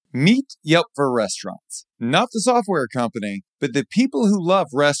Meet Yelp for restaurants. Not the software company, but the people who love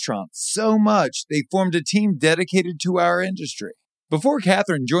restaurants so much they formed a team dedicated to our industry. Before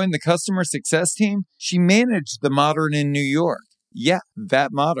Catherine joined the customer success team, she managed the Modern in New York. Yeah,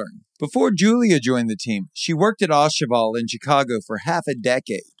 that Modern. Before Julia joined the team, she worked at Aucheval in Chicago for half a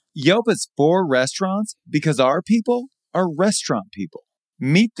decade. Yelp is for restaurants because our people are restaurant people.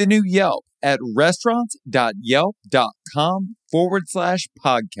 Meet the new Yelp at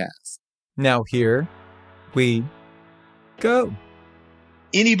restaurants.yelp.com/podcast. Now here we go.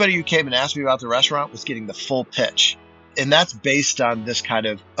 Anybody who came and asked me about the restaurant was getting the full pitch. And that's based on this kind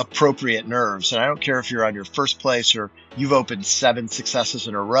of appropriate nerves. And I don't care if you're on your first place or you've opened 7 successes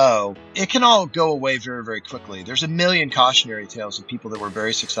in a row. It can all go away very, very quickly. There's a million cautionary tales of people that were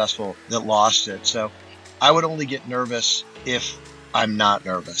very successful that lost it. So I would only get nervous if I'm not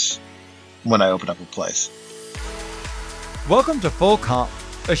nervous when I open up a place. Welcome to Full Comp,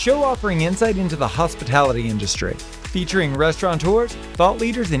 a show offering insight into the hospitality industry, featuring restaurateurs, thought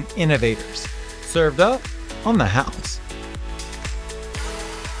leaders, and innovators. Served up on the house.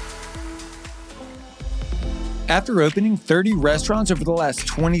 After opening 30 restaurants over the last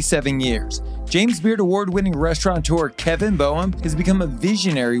 27 years, James Beard Award-winning restaurateur Kevin Boehm has become a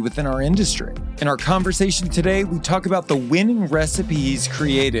visionary within our industry. In our conversation today, we talk about the winning recipe he's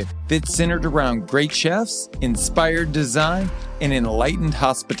created that's centered around great chefs, inspired design, and enlightened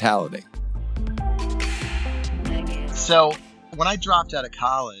hospitality. So when I dropped out of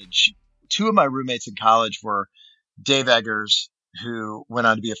college, 2 of my roommates in college were Dave Eggers, who went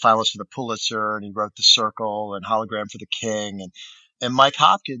on to be a finalist for the Pulitzer, and he wrote The Circle and Hologram for the King, and Mike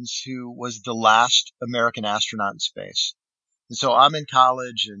Hopkins, who was the last American astronaut in space. And so I'm in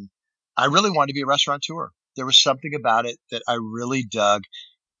college, and I really wanted to be a restaurateur. There was something about it that I really dug.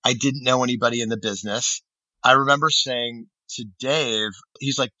 I didn't know anybody in the business. I remember saying to Dave,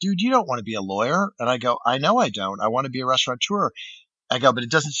 he's like, dude, you don't want to be a lawyer. And I go, I know I don't. I want to be a restaurateur. I go, but it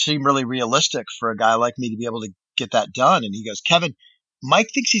doesn't seem really realistic for a guy like me to be able to get that done. And he goes, Kevin,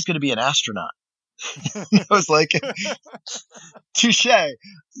 Mike thinks he's going to be an astronaut. I was like, touche.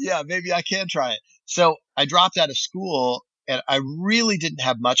 Yeah, maybe I can try it. So I dropped out of school, and I really didn't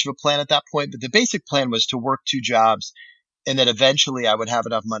have much of a plan at that point. But the basic plan was to work 2 jobs, and then eventually I would have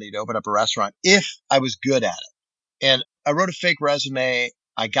enough money to open up a restaurant if I was good at it. And I wrote a fake resume.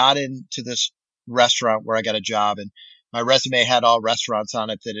 I got into this restaurant where I got a job, and my resume had all restaurants on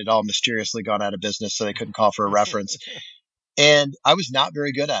it that had all mysteriously gone out of business, so they couldn't call for a reference. And I was not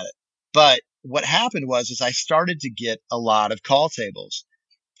very good at it. But what happened was I started to get a lot of call tables.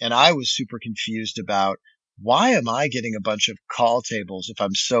 And I was super confused about, why am I getting a bunch of call tables if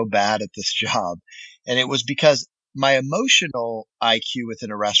I'm so bad at this job? And it was because my emotional IQ within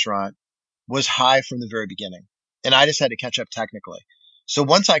a restaurant was high from the very beginning. And I just had to catch up technically. So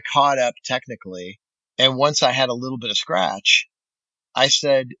once I caught up technically, and once I had a little bit of scratch, I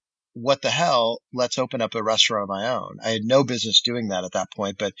said, what the hell? Let's open up a restaurant of my own. I had no business doing that at that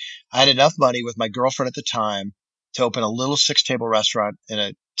point, but I had enough money with my girlfriend at the time to open a little 6-table restaurant in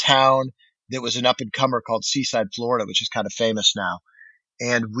a town that was an up-and-comer called Seaside, Florida, which is kind of famous now.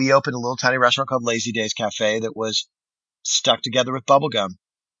 And we opened a little tiny restaurant called Lazy Days Cafe that was stuck together with bubble gum.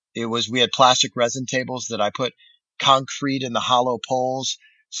 We had plastic resin tables that I put concrete in the hollow poles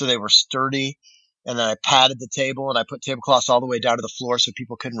so they were sturdy. And then I padded the table, and I put tablecloths all the way down to the floor so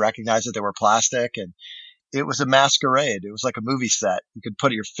people couldn't recognize that they were plastic. And it was a masquerade. It was like a movie set. You could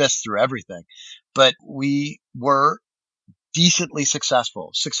put your fist through everything. But we were decently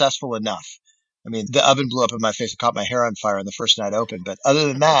successful enough. I mean, the oven blew up in my face and caught my hair on fire on the first night open. But other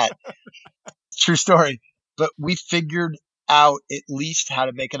than that, true story. But we figured out at least how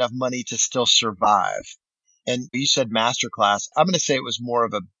to make enough money to still survive. And you said masterclass. I'm going to say it was more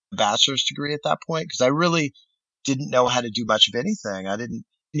of a bachelor's degree at that point, because I really didn't know how to do much of anything. I didn't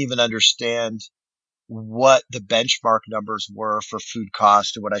even understand what the benchmark numbers were for food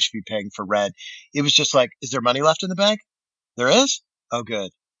cost and what I should be paying for rent. It was just like, is there money left in the bank? There is? Oh,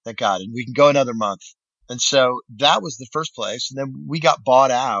 good. Thank God. And we can go another month. And so that was the first place. And then we got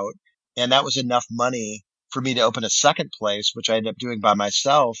bought out, and that was enough money for me to open a second place, which I ended up doing by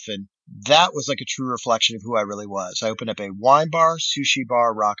myself. And that was like a true reflection of who I really was. I opened up a wine bar, sushi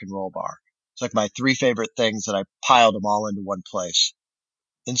bar, rock and roll bar. It's like my 3 favorite things, and I piled them all into one place.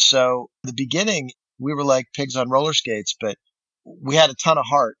 And so in the beginning, we were like pigs on roller skates, but we had a ton of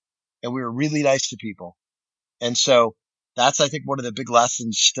heart, and we were really nice to people. And so that's, I think, one of the big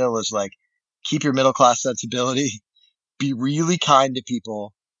lessons still is like, keep your middle class sensibility, be really kind to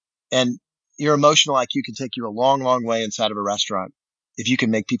people, and your emotional IQ can take you a long, long way inside of a restaurant if you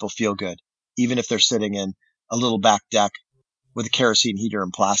can make people feel good, even if they're sitting in a little back deck. with a kerosene heater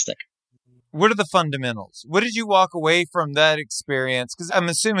and plastic. What are the fundamentals? What did you walk away from that experience? Because I'm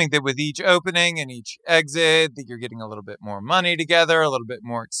assuming that with each opening and each exit, that you're getting a little bit more money together, a little bit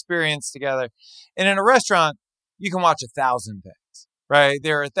more experience together. And in a restaurant, you can watch 1,000 things, right?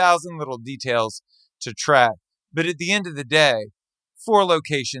 There are 1,000 little details to track. But at the end of the day, 4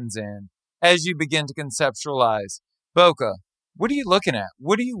 locations in, as you begin to conceptualize Boca, what are you looking at?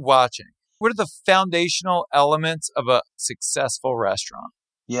 What are you watching? What are the foundational elements of a successful restaurant?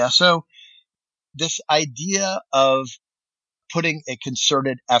 Yeah. So this idea of putting a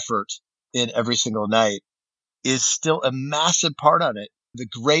concerted effort in every single night is still a massive part on it. The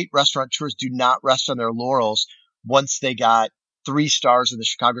great restaurateurs do not rest on their laurels once they got 3 stars in the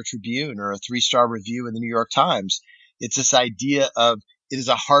Chicago Tribune or a 3-star review in the New York Times. It's this idea of it is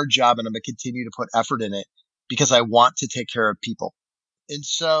a hard job and I'm going to continue to put effort in it because I want to take care of people. And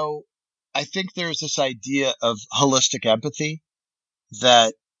so I think there's this idea of holistic empathy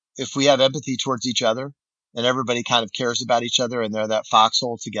that if we have empathy towards each other and everybody kind of cares about each other and they're that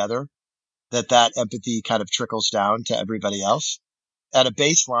foxhole together, that empathy kind of trickles down to everybody else. At a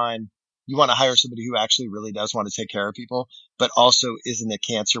baseline, you want to hire somebody who actually really does want to take care of people, but also isn't a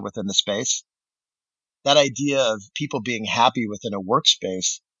cancer within the space. That idea of people being happy within a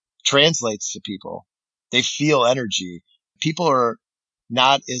workspace translates to people. They feel energy. People are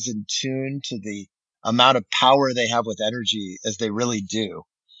not as in tune to the amount of power they have with energy as they really do.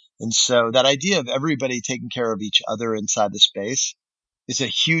 And so that idea of everybody taking care of each other inside the space is a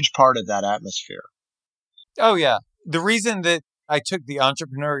huge part of that atmosphere. Oh, yeah. The reason that I took the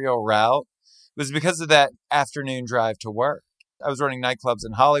entrepreneurial route was because of that afternoon drive to work. I was running nightclubs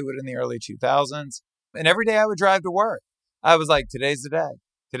in Hollywood in the early 2000s, and every day I would drive to work. I was like, today's the day.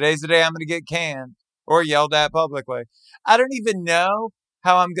 Today's the day I'm going to get canned or yelled at publicly. I don't even know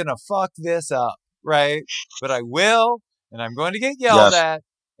how I'm going to fuck this up, right? But I will, and I'm going to get yelled at,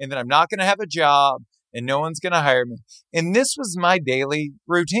 and then I'm not going to have a job, and no one's going to hire me. And this was my daily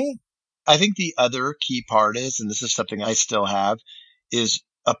routine. I think the other key part is, and this is something I still have, is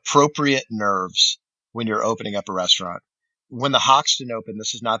appropriate nerves when you're opening up a restaurant. When the Hoxton opened,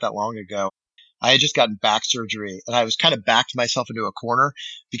 this is not that long ago, I had just gotten back surgery and I was kind of backed myself into a corner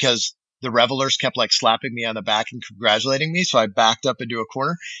because the revelers kept like slapping me on the back and congratulating me. So I backed up into a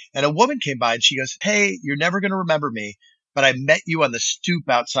corner and a woman came by and she goes, "Hey, you're never going to remember me, but I met you on the stoop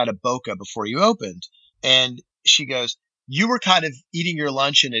outside of Boca before you opened." And she goes, "You were kind of eating your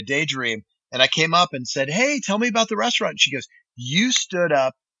lunch in a daydream. And I came up and said, 'Hey, tell me about the restaurant.'" She goes, "You stood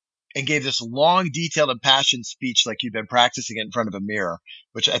up and gave this long, detailed, impassioned speech like you'd been practicing it in front of a mirror,"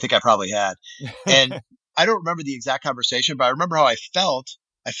 which I think I probably had. And I don't remember the exact conversation, but I remember how I felt.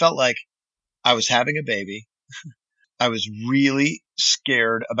 I felt like I was having a baby. I was really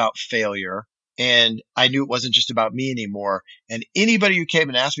scared about failure. And I knew it wasn't just about me anymore. And anybody who came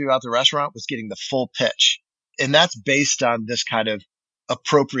and asked me about the restaurant was getting the full pitch. And that's based on this kind of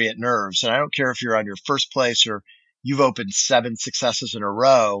appropriate nerves. And I don't care if you're on your first place or you've opened 7 successes in a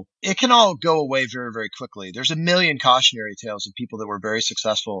row. It can all go away very, very quickly. There's a million cautionary tales of people that were very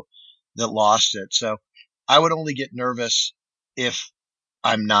successful that lost it. So I would only get nervous if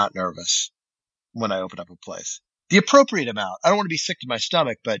I'm not nervous when I open up a place. The appropriate amount. I don't want to be sick to my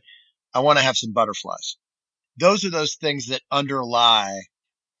stomach, but I want to have some butterflies. Those are those things that underlie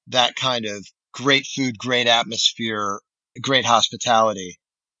that kind of great food, great atmosphere, great hospitality.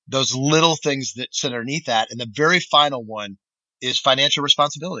 Those little things that sit underneath that. And the very final one is financial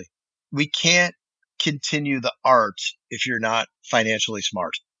responsibility. We can't continue the art if you're not financially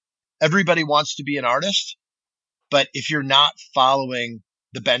smart. Everybody wants to be an artist, but if you're not following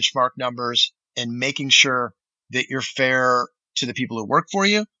the benchmark numbers and making sure that you're fair to the people who work for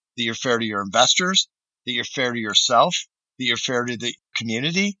you, that you're fair to your investors, that you're fair to yourself, that you're fair to the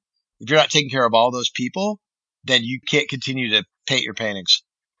community, if you're not taking care of all those people, then you can't continue to paint your paintings.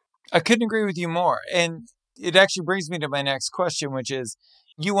 I couldn't agree with you more. And it actually brings me to my next question, which is,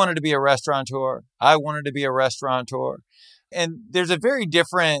 you wanted to be a restaurateur. I wanted to be a restaurateur. And there's a very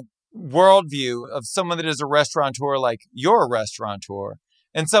different worldview of someone that is a restaurateur, like you're a restaurateur,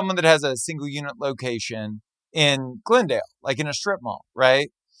 and someone that has a single unit location in Glendale, like in a strip mall,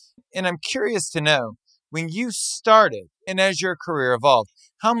 right? And I'm curious to know, when you started and as your career evolved,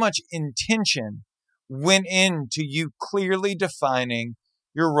 how much intention went into you clearly defining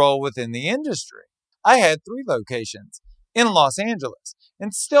your role within the industry? I had 3 locations in Los Angeles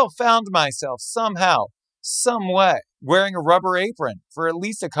and still found myself somehow, some way, wearing a rubber apron for at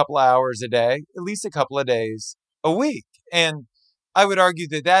least a couple of hours a day, at least a couple of days a week. And I would argue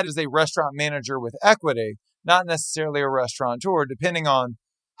that that is a restaurant manager with equity, not necessarily a restaurateur, depending on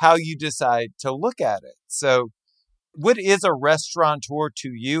how you decide to look at it. So What is a restaurateur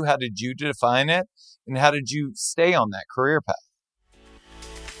to you? How did you define it? And how did you stay on that career path?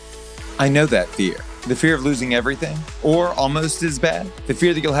 I know that fear. The fear of losing everything, or almost as bad, the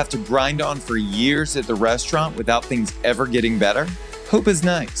fear that you'll have to grind on for years at the restaurant without things ever getting better. Hope is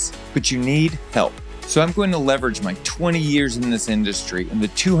nice, but you need help. So I'm going to leverage my 20 years in this industry and the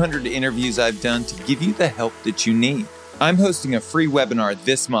 200 interviews I've done to give you the help that you need. I'm hosting a free webinar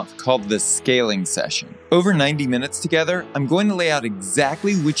this month called The Scaling Session. Over 90 minutes together, I'm going to lay out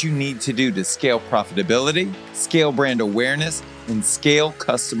exactly what you need to do to scale profitability, scale brand awareness, and scale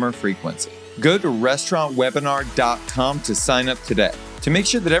customer frequency. Go to restaurantwebinar.com to sign up today. To make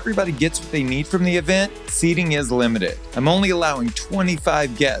sure that everybody gets what they need from the event, seating is limited. I'm only allowing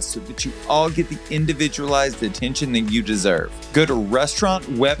 25 guests so that you all get the individualized attention that you deserve. Go to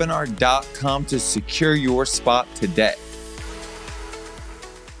restaurantwebinar.com to secure your spot today.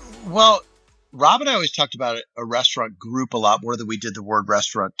 Well, Rob and I always talked about a restaurant group a lot more than we did the word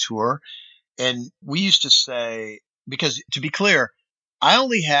restaurateur. And we used to say, because to be clear, I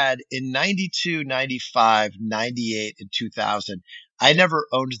only had in 92, 95, 98, and 2000, I never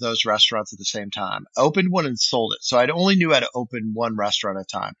owned those restaurants at the same time. I opened one and sold it. So I only knew how to open one restaurant at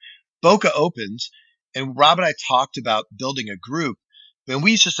a time. Boca opens, and Rob and I talked about building a group. And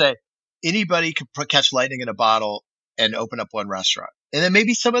we used to say, anybody could catch lightning in a bottle and open up one restaurant. And then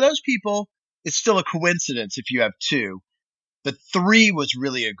maybe some of those people, it's still a coincidence if you have two, but three was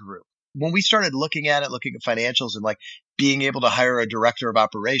really a group. When we started looking at financials and like being able to hire a director of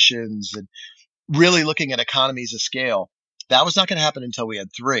operations and really looking at economies of scale, that was not going to happen until we had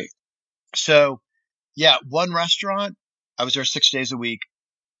three. So yeah, one restaurant, I was there 6 days a week,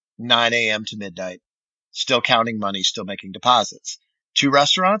 9 a.m. to midnight, still counting money, still making deposits. 2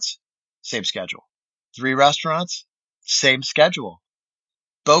 restaurants, same schedule. 3 restaurants, same schedule.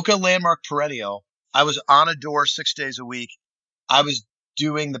 Boca Landmark Perennial, I was on a door 6 days a week. I was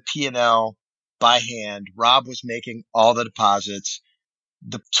doing the P&L by hand. Rob was making all the deposits.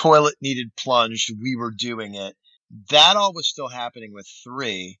 The toilet needed plunged. We were doing it. That all was still happening with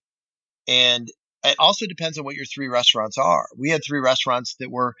 3. And it also depends on what your 3 restaurants are. We had 3 restaurants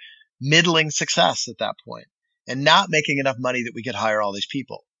that were middling success at that point and not making enough money that we could hire all these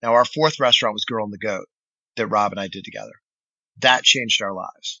people. Now, our 4th restaurant was Girl and the Goat that Rob and I did together. That changed our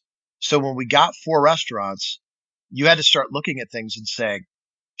lives. So when we got 4 restaurants, you had to start looking at things and saying,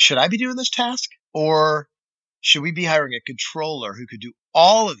 should I be doing this task? Or should we be hiring a controller who could do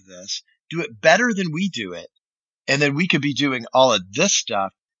all of this, do it better than we do it? And then we could be doing all of this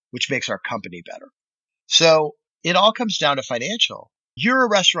stuff, which makes our company better. So it all comes down to financial. You're a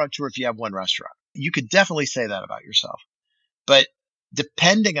restaurateur if you have one restaurant. You could definitely say that about yourself. But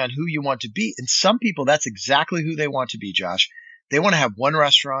depending on who you want to be, and some people, that's exactly who they want to be, Josh. They want to have one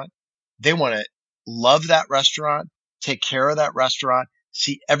restaurant. They want to love that restaurant, take care of that restaurant,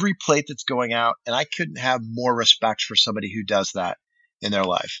 see every plate that's going out. And I couldn't have more respect for somebody who does that in their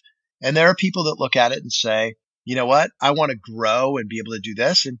life. And there are people that look at it and say, you know what? I want to grow and be able to do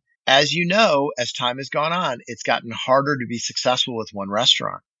this. And as you know, as time has gone on, it's gotten harder to be successful with one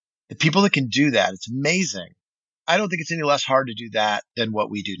restaurant. The people that can do that, it's amazing. I don't think it's any less hard to do that than what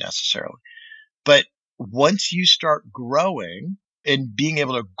we do necessarily. But once you start growing and being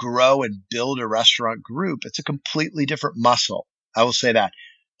able to grow and build a restaurant group, it's a completely different muscle. I will say that.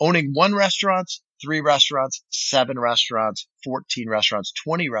 Owning 1 restaurant, 3 restaurants, 7 restaurants, 14 restaurants,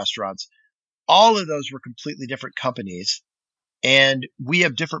 20 restaurants, all of those were completely different companies. And we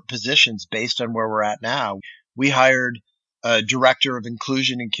have different positions based on where we're at now. We hired a director of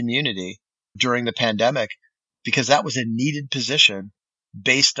inclusion and community during the pandemic because that was a needed position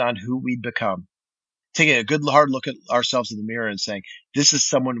based on who we'd become. Taking a good hard look at ourselves in the mirror and saying, this is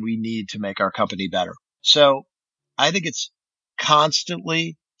someone we need to make our company better. So I think it's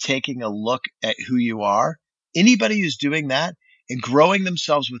constantly taking a look at who you are. Anybody who's doing that and growing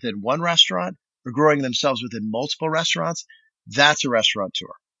themselves within one restaurant or growing themselves within multiple restaurants, that's a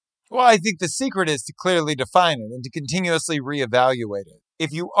restaurateur. Well, I think the secret is to clearly define it and to continuously reevaluate it.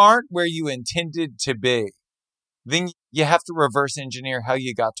 If you aren't where you intended to be, then you have to reverse engineer how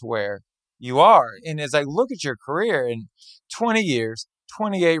you got to where you are. And as I look at your career in 20 years,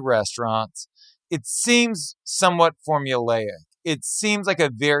 28 restaurants, it seems somewhat formulaic. It seems like a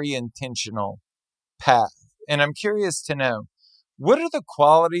very intentional path. And I'm curious to know, what are the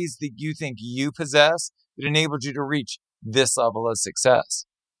qualities that you think you possess that enabled you to reach this level of success?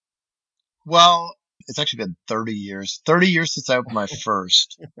 Well, it's actually been 30 years since I opened my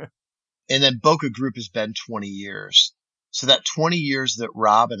first. And then Boca Group has been 20 years. So that 20 years that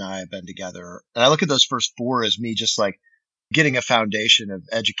Rob and I have been together, and I look at those first 4 as me just like getting a foundation of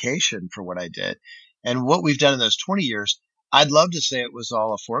education for what I did. And what we've done in those 20 years, I'd love to say it was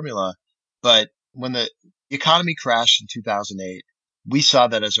all a formula, but when the economy crashed in 2008, we saw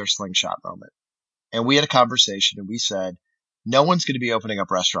that as our slingshot moment. And we had a conversation and we said, no one's going to be opening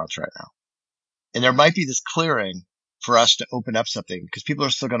up restaurants right now. And there might be this clearing for us to open up something because people are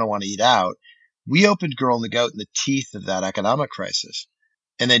still going to want to eat out. We opened Girl and the Goat in the teeth of that economic crisis,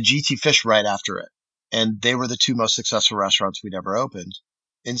 and then GT Fish right after it. And they were the two most successful restaurants we'd ever opened.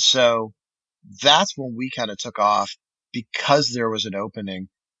 And so that's when we kind of took off because there was an opening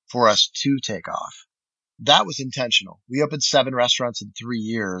for us to take off. That was intentional. We opened 7 restaurants in 3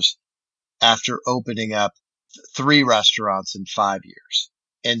 years after opening up 3 restaurants in 5 years.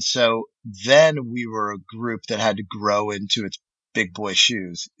 And so then we were a group that had to grow into its big boy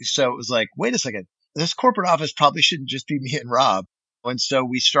shoes. So it was like, wait a second, this corporate office probably shouldn't just be me and Rob. And so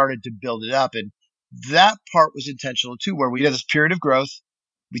we started to build it up. And that part was intentional too, where we'd have this period of growth,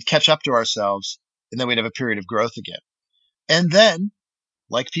 we'd catch up to ourselves, and then we'd have a period of growth again. And then,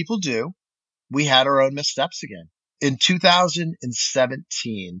 like people do, we had our own missteps again. In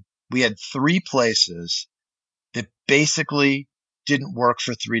 2017, we had 3 places that basically didn't work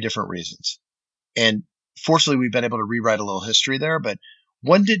for 3 different reasons. And fortunately, we've been able to rewrite a little history there, but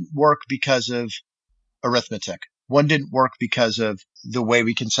one didn't work because of arithmetic. One didn't work because of the way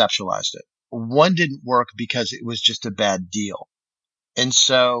we conceptualized it. One didn't work because it was just a bad deal. And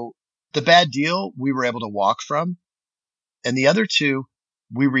so the bad deal we were able to walk from, and the other 2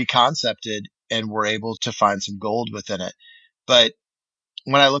 we reconcepted and were able to find some gold within it. But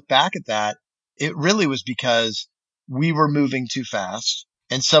when I look back at that, it really was because we were moving too fast.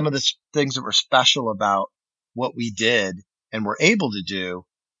 And some of the things that were special about what we did and were able to do,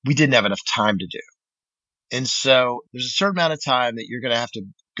 we didn't have enough time to do. And so there's a certain amount of time that you're going to have to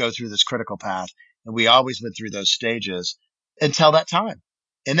go through this critical path. And we always went through those stages until that time.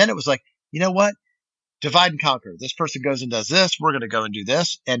 And then it was like, you know what? Divide and conquer. This person goes and does this. We're going to go and do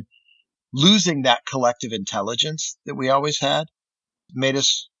this. And losing that collective intelligence that we always had made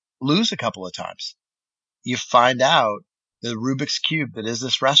us lose a couple of times. You find out the Rubik's Cube that is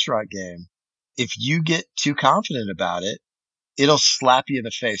this restaurant game. If you get too confident about it, it'll slap you in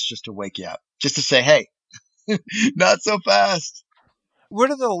the face just to wake you up, just to say, hey, not so fast. What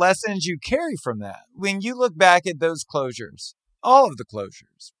are the lessons you carry from that? When you look back at those closures, all of the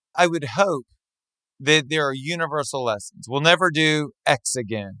closures, I would hope that there are universal lessons. We'll never do X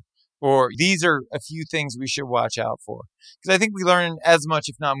again, or these are a few things we should watch out for. Because I think we learn as much,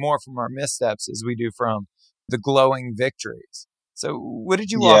 if not more, from our missteps as we do from the glowing victories. So what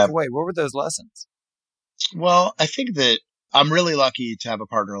did you walk away? What were those lessons? Well, I think that I'm really lucky to have a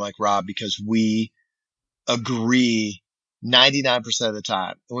partner like Rob because we agree 99% of the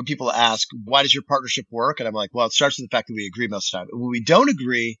time. And when people ask, why does your partnership work? And I'm like, well, it starts with the fact that we agree most of the time. And when we don't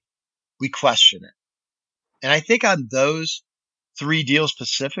agree, we question it. And I think on those 3 deals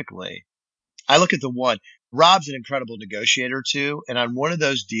specifically, I look at the one. Rob's an incredible negotiator too. And on one of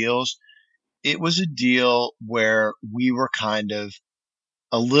those deals, it was a deal where we were kind of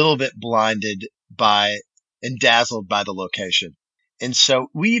a little bit blinded by and dazzled by the location. And so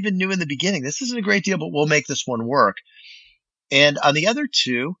we even knew in the beginning, this isn't a great deal, but we'll make this one work. And on the other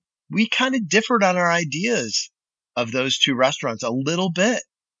 2, we kind of differed on our ideas of those 2 restaurants a little bit.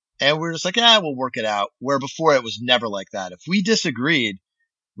 And we're just like, we'll work it out. Where before it was never like that. If we disagreed,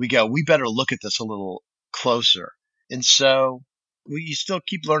 we go, we better look at this a little closer. And so you still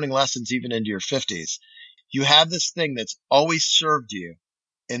keep learning lessons even into your 50s. You have this thing that's always served you,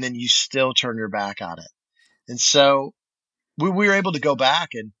 and then you still turn your back on it. And so we were able to go back,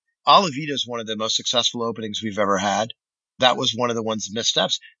 and Alavida is one of the most successful openings we've ever had. That was one of the ones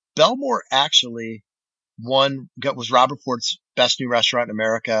missteps. Belmore actually was Rob Report's best new restaurant in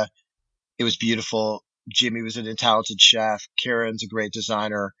America. It was beautiful. Jimmy was a talented chef. Karen's a great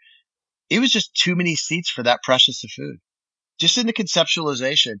designer. It was just too many seats for that precious of food. Just in the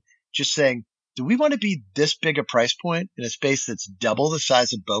conceptualization, just saying, do we want to be this big a price point in a space that's double the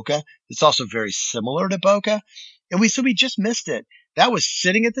size of Boca? It's also very similar to Boca. And we just missed it. That was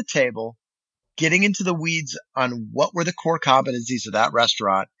sitting at the table, getting into the weeds on what were the core competencies of that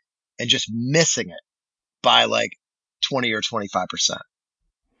restaurant and just missing it by like 20 or 25%.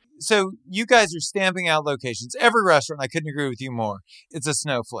 So you guys are stamping out locations. Every restaurant, I couldn't agree with you more. It's a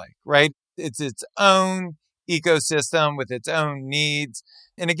snowflake, right? It's its own ecosystem with its own needs.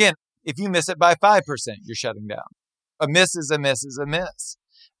 And again, if you miss it by 5%, you're shutting down. A miss is a miss is a miss.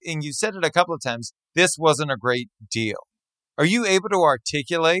 And you said it a couple of times, this wasn't a great deal. Are you able to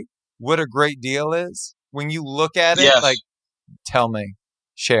articulate what a great deal is? When you look at it, yes. Like, tell me,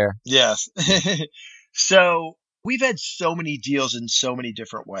 share. Yes. So we've had so many deals in so many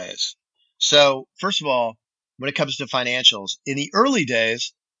different ways. So first of all, when it comes to financials, in the early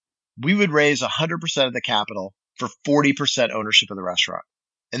days, we would raise 100% of the capital for 40% ownership of the restaurant.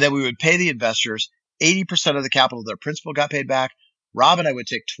 And then we would pay the investors 80% of the capital. Their principal got paid back. Rob and I would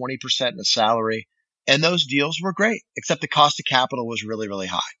take 20% in a salary. And those deals were great, except the cost of capital was really, really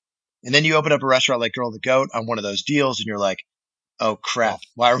high. And then you open up a restaurant like Girl on the Goat on one of those deals and you're like, oh crap,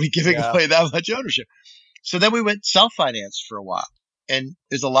 why are we giving away that much ownership? So then we went self-financed for a while, and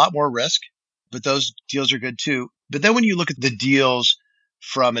there's a lot more risk, but those deals are good too. But then when you look at the deals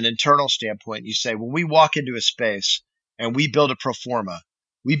from an internal standpoint, you say, when we walk into a space and we build a pro forma,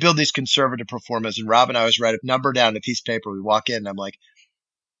 we build these conservative pro formas, and Rob and I always write a number down on a piece of paper. We walk in and I'm like,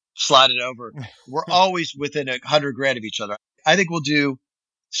 slide it over. We're always within $100,000 of each other. I think we'll do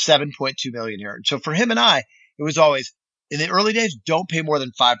 7.2 million here. And so for him and I, it was always, in the early days, don't pay more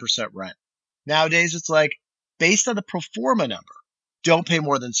than 5% rent. Nowadays, it's like, based on the pro forma number, don't pay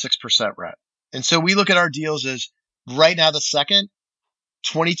more than 6% rent. And so we look at our deals as right now, the second,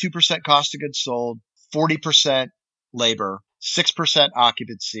 22% cost of goods sold, 40% labor, 6%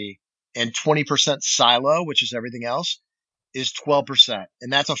 occupancy, and 20% silo, which is everything else, is 12%.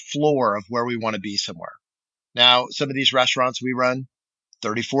 And that's a floor of where we want to be somewhere. Now, some of these restaurants we run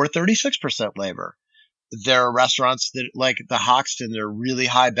 34, 36% labor. There are restaurants that, like the Hoxton, they're really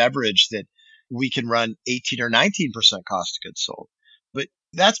high beverage that we can run 18 or 19% cost of goods sold. But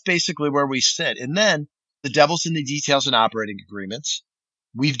that's basically where we sit. And then the devil's in the details and operating agreements.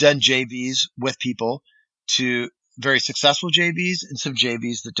 We've done JVs with people, to very successful JVs and some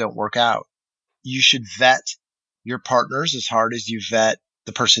JVs that don't work out. You should vet your partners as hard as you vet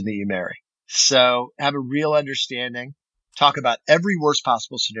the person that you marry. So have a real understanding, talk about every worst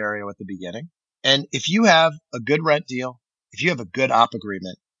possible scenario at the beginning. And if you have a good rent deal, if you have a good op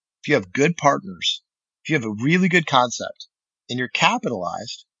agreement, if you have good partners, if you have a really good concept and you're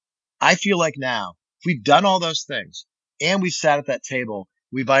capitalized, I feel like now if we've done all those things and we've sat at that table,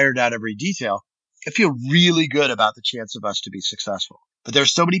 we've ironed out every detail, I feel really good about the chance of us to be successful. But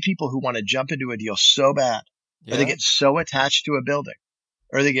there's so many people who want to jump into a deal so bad, or they get so attached to a building,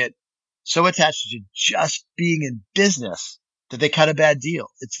 or they get so attached to just being in business that they cut a bad deal.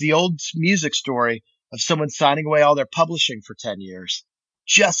 It's the old music story of someone signing away all their publishing for 10 years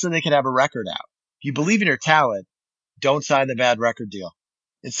just so they could have a record out. If you believe in your talent, don't sign the bad record deal.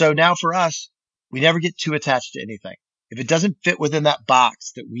 And so now for us, we never get too attached to anything. If it doesn't fit within that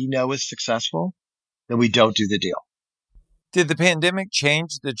box that we know is successful, then we don't do the deal. Did the pandemic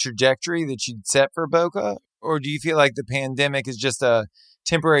change the trajectory that you'd set for Boca? Or do you feel like the pandemic is just a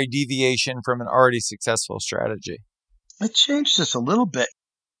temporary deviation from an already successful strategy? It changed us a little bit.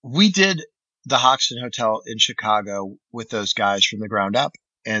 We did the Hoxton Hotel in Chicago with those guys from the ground up,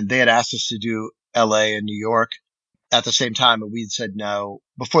 and they had asked us to do LA and New York at the same time, and we'd said no.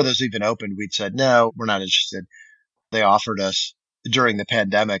 Before those even opened, we'd said, no, we're not interested. They offered us during the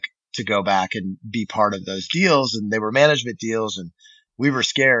pandemic to go back and be part of those deals, and they were management deals, and we were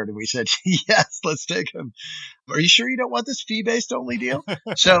scared, and we said, yes, let's take them. Are you sure you don't want this fee-based only deal?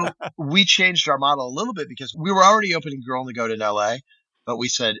 So we changed our model a little bit because we were already opening Girl on the Goat in LA, but we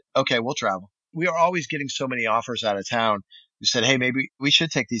said, okay, we'll travel. We are always getting so many offers out of town. We said, hey, maybe we should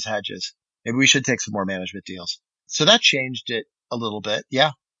take these hedges. Maybe we should take some more management deals. So that changed it a little bit.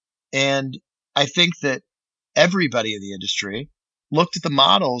 Yeah. And I think that everybody in the industry looked at the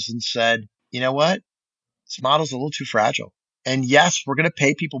models and said, you know what? This model's a little too fragile. And yes, we're going to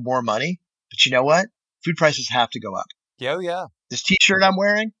pay people more money, but you know what? Food prices have to go up. Oh, yeah. This t-shirt I'm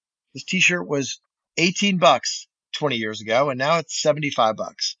wearing, this t-shirt was $18 20 years ago, and now it's $75.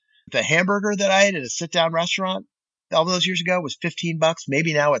 The hamburger that I ate at a sit-down restaurant all those years ago was $15.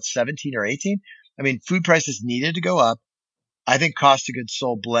 Maybe now it's 17 or 18. I mean, food prices needed to go up. I think cost of goods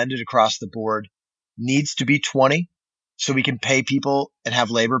sold blended across the board needs to be 20 so we can pay people and have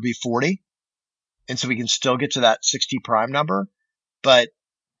labor be 40. And so we can still get to that 60 prime number. But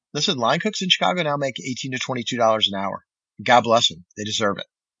listen, line cooks in Chicago now make $18 to $22 an hour. God bless them. They deserve it.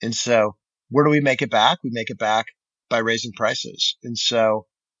 And so where do we make it back? We make it back by raising prices. And so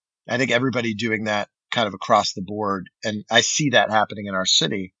I think everybody doing that kind of across the board, and I see that happening in our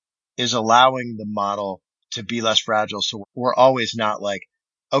city, is allowing the model to be less fragile. So we're always not like,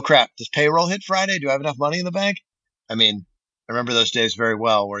 oh crap, does payroll hit Friday? Do I have enough money in the bank? I mean, I remember those days very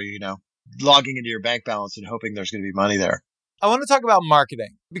well where, logging into your bank balance and hoping there's going to be money there. I want to talk about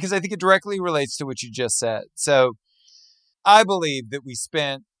marketing because I think it directly relates to what you just said. So I believe that we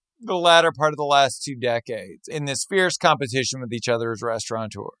spent the latter part of the last 2 decades in this fierce competition with each other as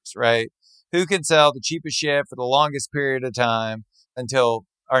restaurateurs, right? Who can sell the cheapest shit for the longest period of time until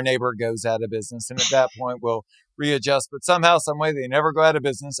our neighbor goes out of business. And at that point, we'll readjust, but somehow, some way they never go out of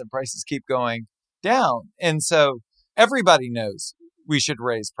business and prices keep going down. And so everybody knows we should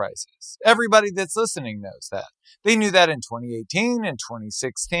raise prices. Everybody that's listening knows that. They knew that in 2018 and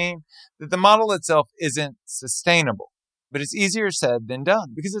 2016, that the model itself isn't sustainable. But it's easier said than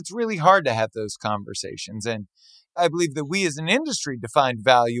done because it's really hard to have those conversations. And I believe that we as an industry define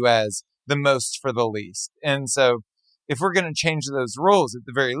value as the most for the least. And so if we're going to change those rules, at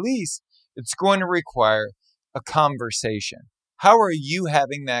the very least, it's going to require a conversation. How are you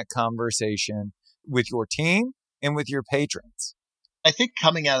having that conversation with your team and with your patrons? I think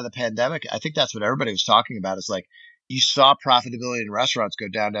coming out of the pandemic, I think that's what everybody was talking about is like, you saw profitability in restaurants go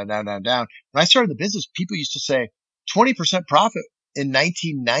down, down, down, down, down. When I started the business, people used to say 20% profit in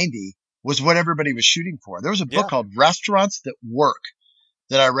 1990 was what everybody was shooting for. There was a book called Restaurants That Work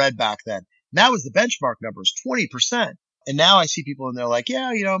that I read back then. And that was the benchmark number, is 20%. And now I see people and they're like,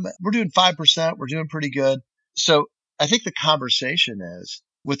 yeah, we're doing 5%. We're doing pretty good. So I think the conversation is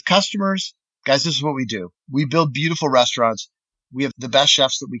with customers, guys, this is what we do. We build beautiful restaurants. We have the best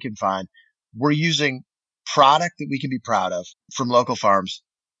chefs that we can find. We're using product that we can be proud of from local farms.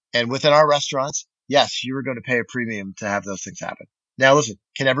 And within our restaurants, yes, you are going to pay a premium to have those things happen. Now, listen,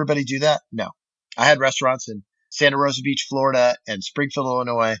 can everybody do that? No. I had restaurants in Santa Rosa Beach, Florida, and Springfield,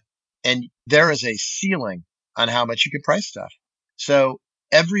 Illinois, and there is a ceiling on how much you can price stuff. So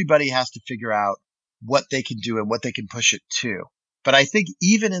everybody has to figure out what they can do and what they can push it to. But I think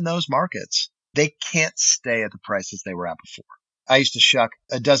even in those markets, they can't stay at the prices they were at before. I used to shuck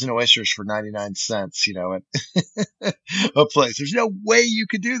a dozen oysters for 99 cents, at a place. There's no way you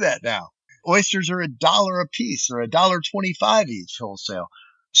could do that now. Oysters are $1 a piece or $1.25 each wholesale.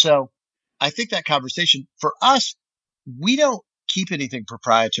 So I think that conversation for us, we don't keep anything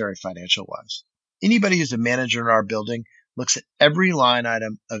proprietary financial wise. Anybody who's a manager in our building looks at every line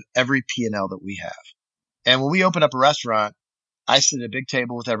item of every P&L that we have. And when we open up a restaurant, I sit at a big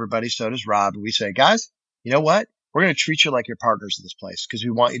table with everybody. So does Rob. And we say, guys, you know what? We're going to treat you like your partners in this place because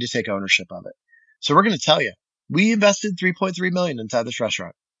we want you to take ownership of it. So we're going to tell you, we invested $3.3 million inside this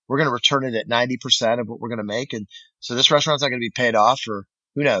restaurant. We're going to return it at 90% of what we're going to make. And so this restaurant's not going to be paid off for,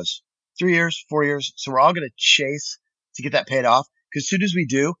 who knows, 3 years, 4 years. So we're all going to chase to get that paid off. Because as soon as we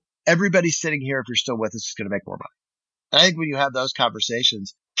do, everybody sitting here, if you're still with us, is going to make more money. And I think when you have those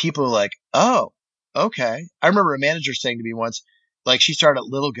conversations, people are like, oh, okay. I remember a manager saying to me once, like she started at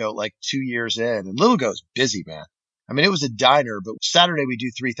Little Goat like 2 years in, and Little Goat's busy, man. I mean, it was a diner, but Saturday we do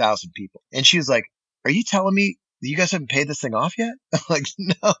 3,000 people. And she was like, are you telling me that you guys haven't paid this thing off yet? I'm like,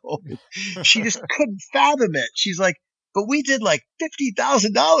 no. She just couldn't fathom it. She's like, but we did like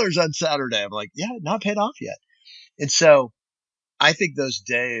 $50,000 on Saturday. I'm like, yeah, not paid off yet. And so I think those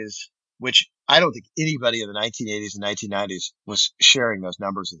days, which I don't think anybody in the 1980s and 1990s was sharing those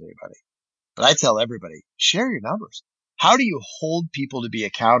numbers with anybody. But I tell everybody, share your numbers. How do you hold people to be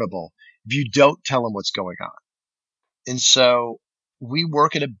accountable if you don't tell them what's going on? And so we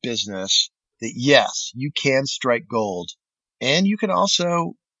work in a business that, yes, you can strike gold and you can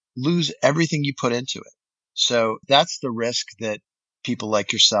also lose everything you put into it. So that's the risk that people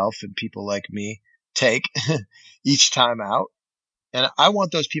like yourself and people like me take each time out. And I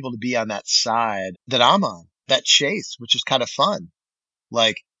want those people to be on that side that I'm on, that chase, which is kind of fun.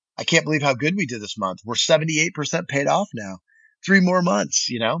 Like, I can't believe how good we did this month. We're 78% paid off now. 3 more months,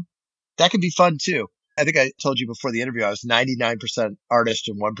 that could be fun too. I think I told you before the interview, I was 99% artist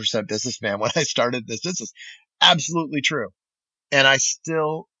and 1% businessman when I started this. This is absolutely true. And I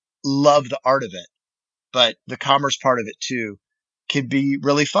still love the art of it, but the commerce part of it too can be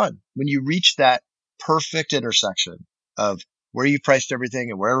really fun. When you reach that perfect intersection of where you've priced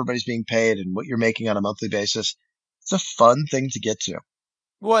everything and where everybody's being paid and what you're making on a monthly basis, it's a fun thing to get to.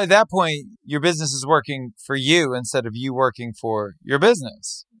 Well, at that point, your business is working for you instead of you working for your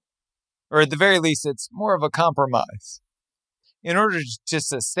business. Or at the very least, it's more of a compromise. In order to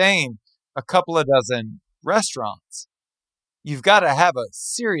sustain a couple of dozen restaurants, you've got to have a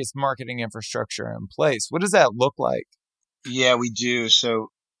serious marketing infrastructure in place. What does that look like? Yeah, we do. So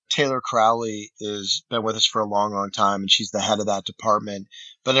Taylor Crowley has been with us for a long, long time, and she's the head of that department.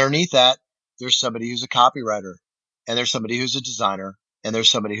 But underneath that, there's somebody who's a copywriter, and there's somebody who's a designer, and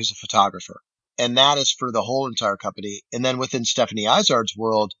there's somebody who's a photographer. And that is for the whole entire company. And then within Stephanie Izard's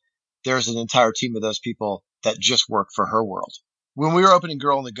world, there's an entire team of those people that just work for her world. When we were opening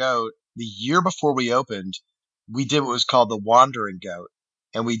Girl and the Goat, the year before we opened, we did what was called the Wandering Goat.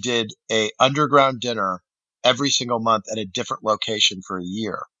 And we did a underground dinner every single month at a different location for a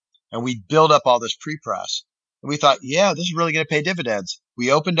year. And we built up all this pre-press. And we thought, yeah, this is really going to pay dividends.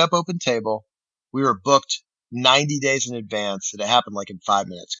 We opened up Open Table. We were booked 90 days in advance. And it happened like in 5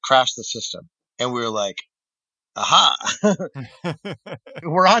 minutes, crashed the system. And we were like, aha,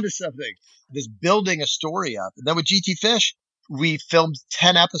 we're onto something. This building a story up. And then with GT Fish, we filmed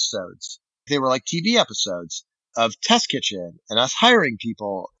 10 episodes. They were like TV episodes of Test Kitchen and us hiring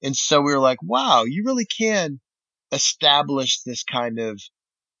people. And so we were like, wow, you really can establish this kind of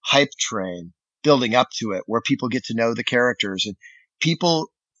hype train building up to it where people get to know the characters, and people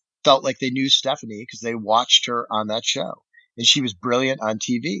felt like they knew Stephanie because they watched her on that show and she was brilliant on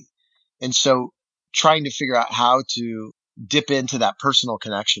TV. And so trying to figure out how to dip into that personal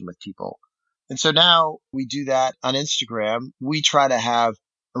connection with people. And so now we do that on Instagram. We try to have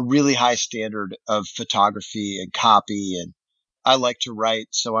a really high standard of photography and copy. And I like to write.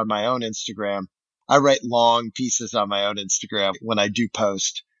 So on my own Instagram, I write long pieces on my own Instagram when I do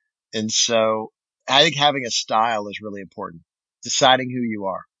post. And so I think having a style is really important, deciding who you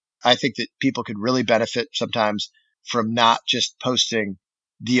are. I think that people could really benefit sometimes from not just posting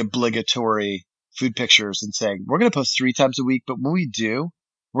the obligatory food pictures and saying, we're going to post 3 times a week, but when we do,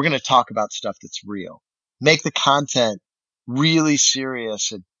 we're going to talk about stuff that's real. Make the content really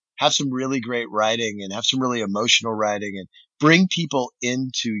serious and have some really great writing and have some really emotional writing and bring people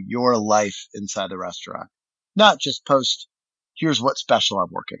into your life inside the restaurant. Not just post, here's what special I'm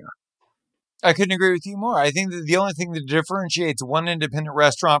working on. I couldn't agree with you more. I think that the only thing that differentiates one independent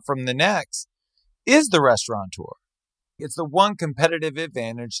restaurant from the next is the restaurateur. It's the one competitive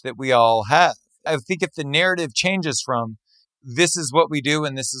advantage that we all have. I think if the narrative changes from this is what we do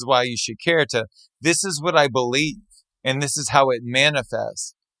and this is why you should care to this is what I believe and this is how it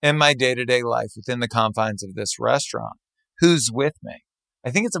manifests in my day-to-day life within the confines of this restaurant, who's with me? I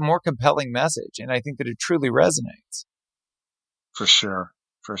think it's a more compelling message, and I think that it truly resonates. For sure.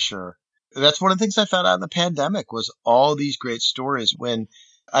 For sure. That's one of the things I found out in the pandemic was all these great stories. When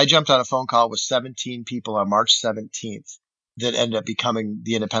I jumped on a phone call with 17 people on March 17th that ended up becoming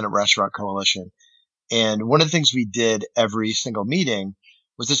the Independent Restaurant Coalition. And one of the things we did every single meeting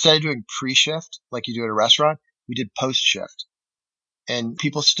was instead of doing pre-shift like you do at a restaurant, we did post-shift. And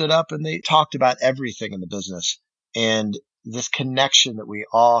people stood up and they talked about everything in the business and this connection that we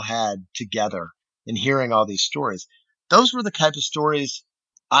all had together in hearing all these stories. Those were the type of stories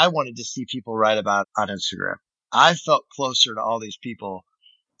I wanted to see people write about on Instagram. I felt closer to all these people,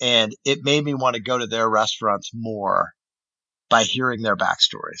 and it made me want to go to their restaurants more by hearing their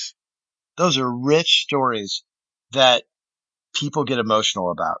backstories. Those are rich stories that people get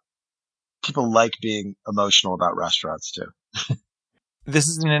emotional about. People like being emotional about restaurants too. This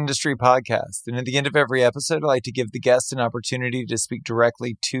is an industry podcast, and at the end of every episode, I like to give the guest an opportunity to speak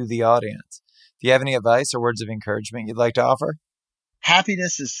directly to the audience. Do you have any advice or words of encouragement you'd like to offer?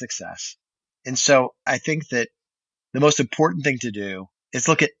 Happiness is success. And so I think that the most important thing to do is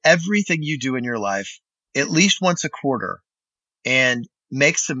look at everything you do in your life at least once a quarter and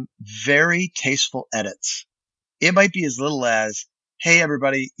make some very tasteful edits. It might be as little as, hey,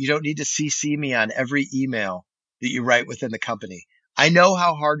 everybody, you don't need to CC me on every email that you write within the company. I know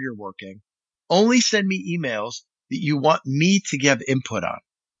how hard you're working. Only send me emails that you want me to give input on.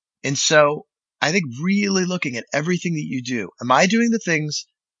 And so I think really looking at everything that you do. Am I doing the things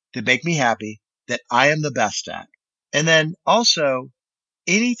that make me happy, that I am the best at? And then also,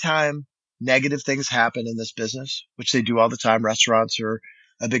 anytime negative things happen in this business, which they do all the time, restaurants are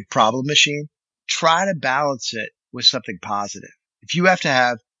a big problem machine, try to balance it with something positive. If you have to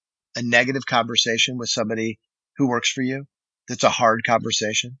have a negative conversation with somebody who works for you, that's a hard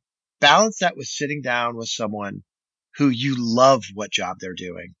conversation, balance that with sitting down with someone who you love what job they're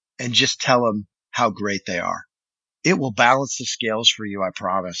doing and just tell them how great they are. It will balance the scales for you, I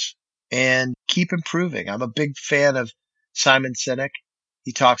promise. And keep improving. I'm a big fan of Simon Sinek.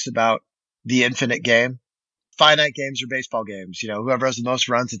 He talks about the infinite game. Finite games are baseball games. You know, whoever has the most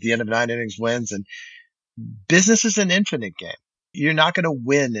runs at the end of 9 innings wins. And business is an infinite game. You're not going to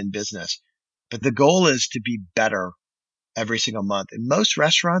win in business, but the goal is to be better every single month. And most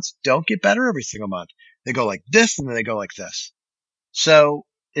restaurants don't get better every single month. They go like this and then they go like this. So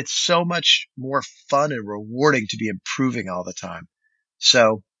it's so much more fun and rewarding to be improving all the time.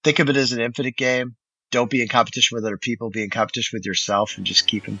 So think of it as an infinite game. Don't be in competition with other people. Be in competition with yourself and just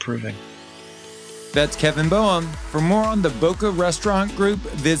keep improving. That's Kevin Boehm. For more on the Boca Restaurant Group,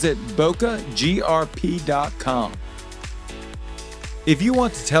 visit bocagrp.com. If you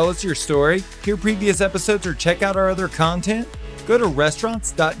want to tell us your story, hear previous episodes, or check out our other content, go to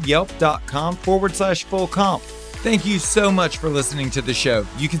restaurants.yelp.com/fullcomp. Thank you so much for listening to the show.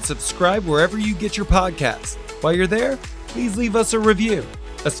 You can subscribe wherever you get your podcasts. While you're there, please leave us a review.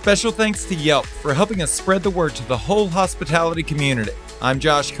 A special thanks to Yelp for helping us spread the word to the whole hospitality community. I'm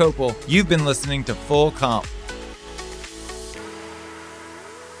Josh Kopel. You've been listening to Full Comp.